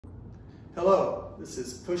Hello, this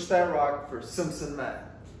is Push That Rock for Simpson Math.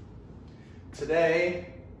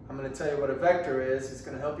 Today, I'm going to tell you what a vector is. It's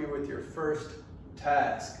going to help you with your first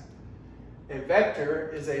task. A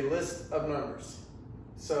vector is a list of numbers.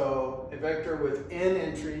 So a vector with n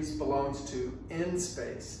entries belongs to n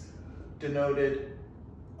space, denoted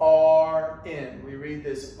Rn. We read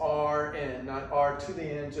this Rn, not R to the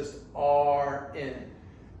n, just Rn.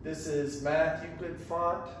 This is Math Euclid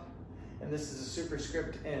font, and this is a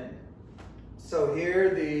superscript n. So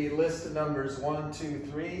here the list of numbers 1, 2,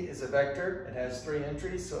 3 is a vector. It has 3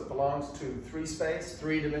 entries, so it belongs to 3 space,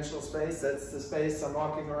 3-dimensional space. That's the space I'm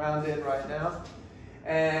walking around in right now.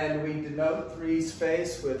 And we denote 3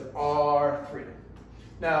 space with R3.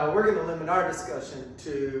 Now we're going to limit our discussion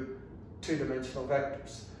to 2-dimensional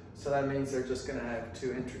vectors. So that means they're just going to have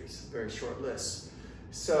 2 entries, very short lists.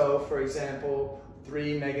 So for example,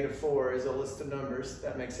 3, -4 is a list of numbers.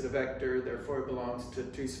 That makes it a vector, therefore it belongs to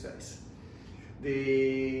 2 space.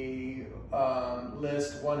 The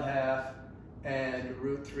list 1/2 and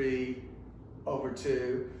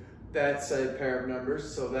 √3/2, that's a pair of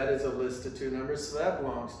numbers, so that is a list of 2 numbers, so that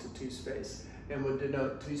belongs to 2 space and would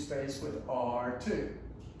denote 2 space with R2.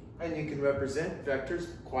 And you can represent vectors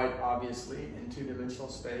quite obviously in 2-dimensional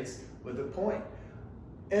space with a point.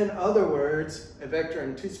 In other words, a vector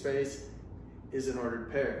in 2 space is an ordered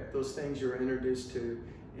pair. Those things you were introduced to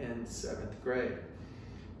in 7th grade.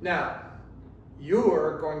 Now,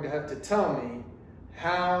 you're going to have to tell me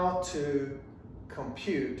how to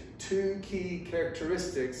compute 2 key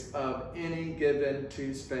characteristics of any given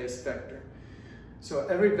 2-space vector. So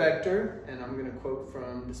every vector, and I'm going to quote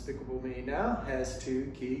from Despicable Me now, has 2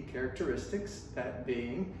 key characteristics, that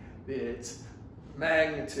being its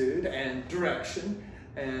magnitude and direction.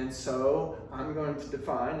 And so I'm going to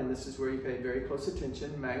define, and this is where you pay very close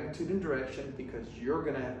attention, magnitude and direction, because you're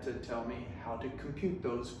going to have to tell me how to compute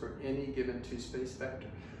those for any given 2-space vector.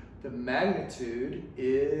 The magnitude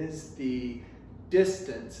is the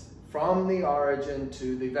distance from the origin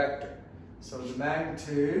to the vector. So the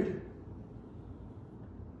magnitude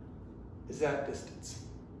is that distance.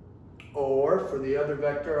 Or for the other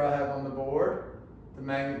vector I have on the board, the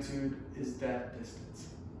magnitude is that distance.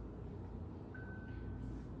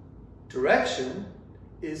 Direction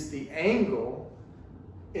is the angle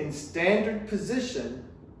in standard position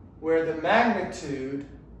where the magnitude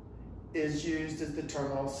is used as the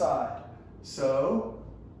terminal side. So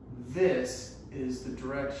this is the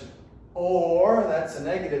direction. Or that's a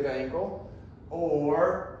negative angle,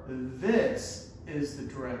 or this is the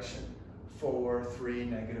direction for 3,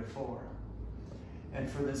 -4. And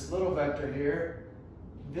for this little vector here,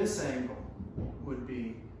 this angle would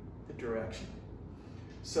be the direction.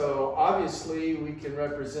 So obviously we can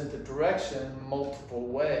represent the direction multiple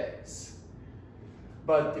ways,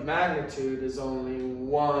 but the magnitude is only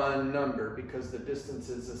one number because the distance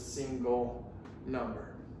is a single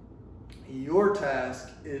number. Your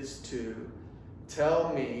task is to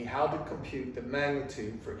tell me how to compute the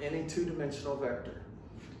magnitude for any 2-dimensional vector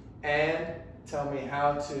and tell me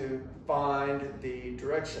how to find the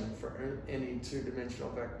direction for any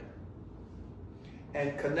 2-dimensional vector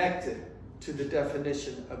and connect it to the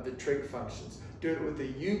definition of the trig functions. Do it with a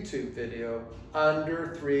YouTube video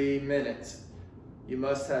under 3 minutes. You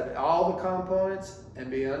must have all the components and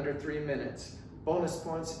be under 3 minutes. Bonus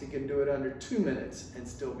points if you can do it under 2 minutes and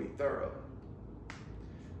still be thorough.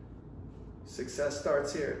 Success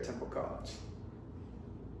starts here at Temple College.